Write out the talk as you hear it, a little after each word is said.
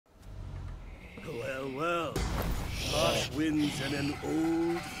Well, well. Harsh winds and an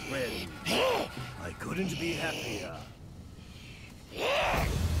old friend. I couldn't be happier.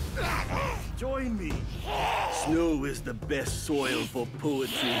 Join me. Snow is the best soil for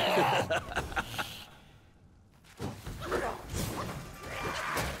poetry.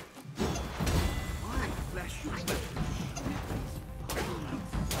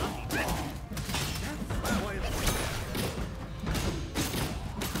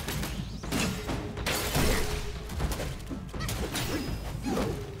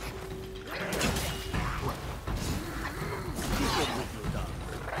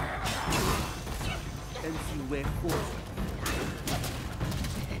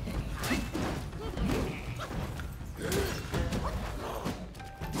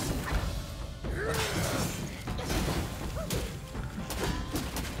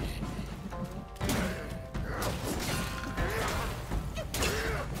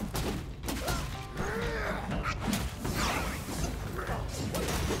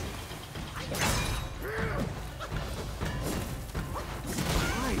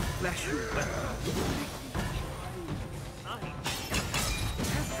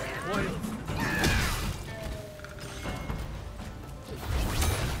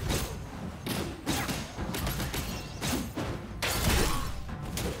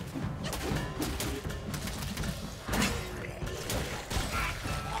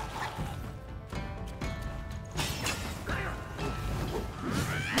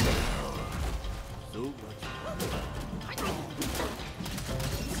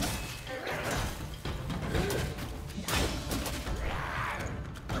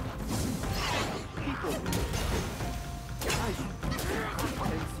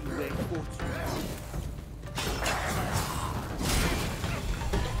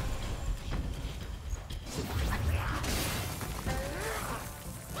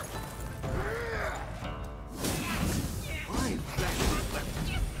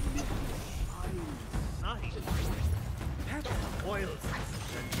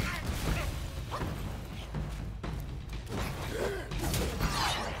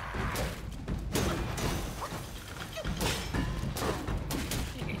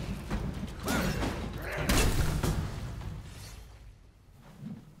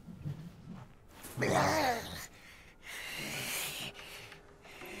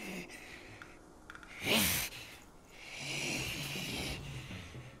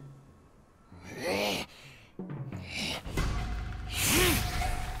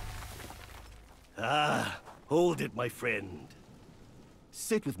 Hold it, my friend.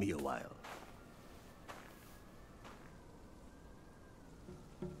 Sit with me a while.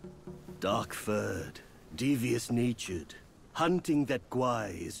 Dark-furred, devious-natured, hunting that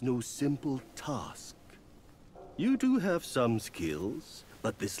Gwai is no simple task. You do have some skills,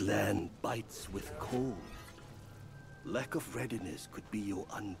 but this land bites with cold. Lack of readiness could be your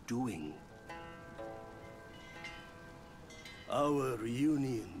undoing. Our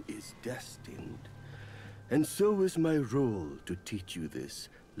reunion is destined. And so is my role to teach you this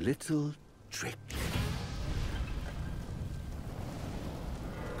little trick.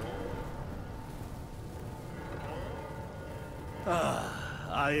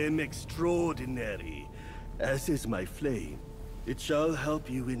 I am extraordinary, as is my flame. It shall help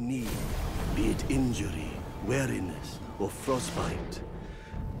you in need, be it injury, weariness, or frostbite.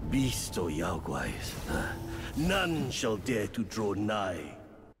 Beast or Yaoguais, none shall dare to draw nigh.